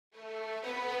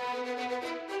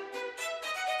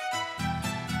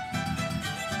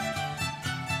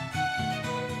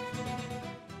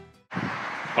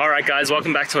Alright guys,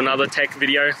 welcome back to another tech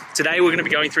video. Today we're going to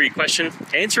be going through your question,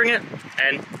 answering it,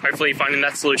 and hopefully finding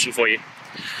that solution for you.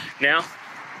 Now,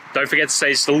 don't forget to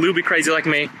stay just a little bit crazy like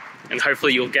me, and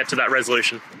hopefully you'll get to that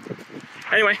resolution.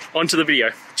 Anyway, on to the video.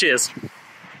 Cheers!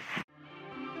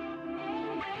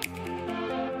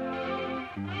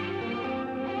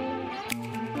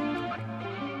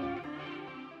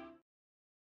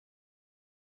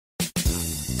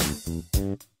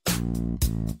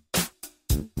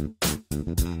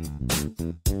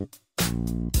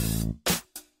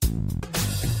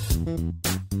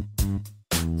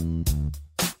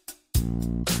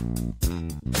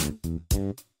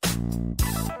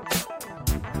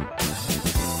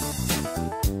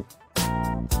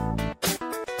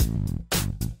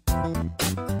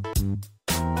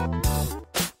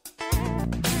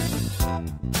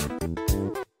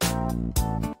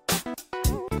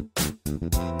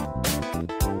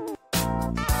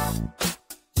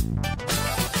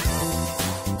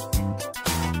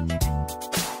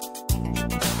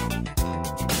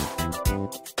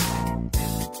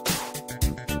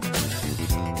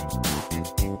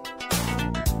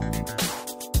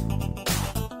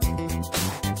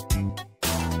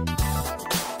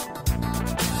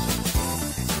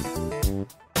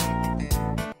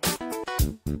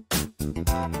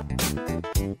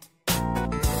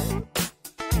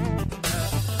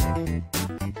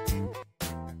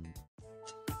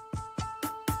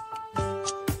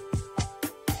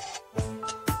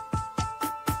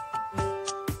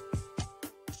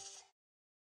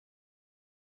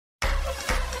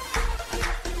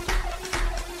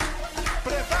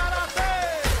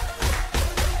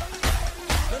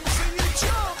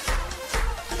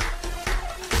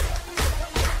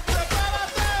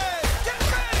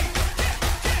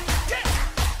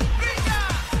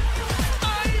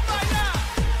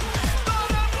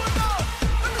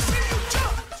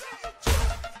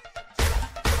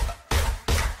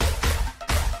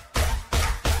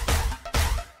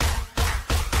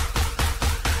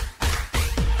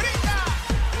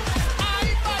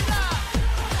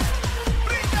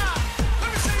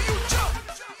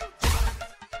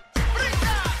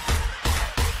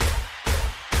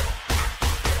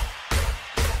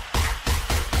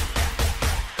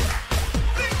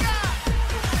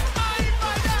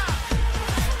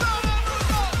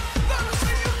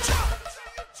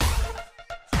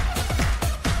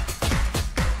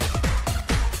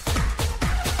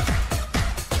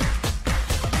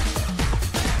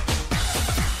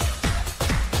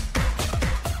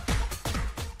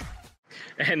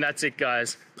 And that's it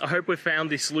guys. I hope we found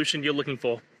the solution you're looking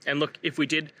for. And look, if we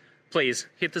did, please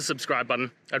hit the subscribe button.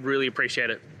 I'd really appreciate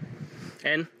it.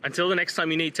 And until the next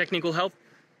time you need technical help,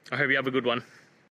 I hope you have a good one.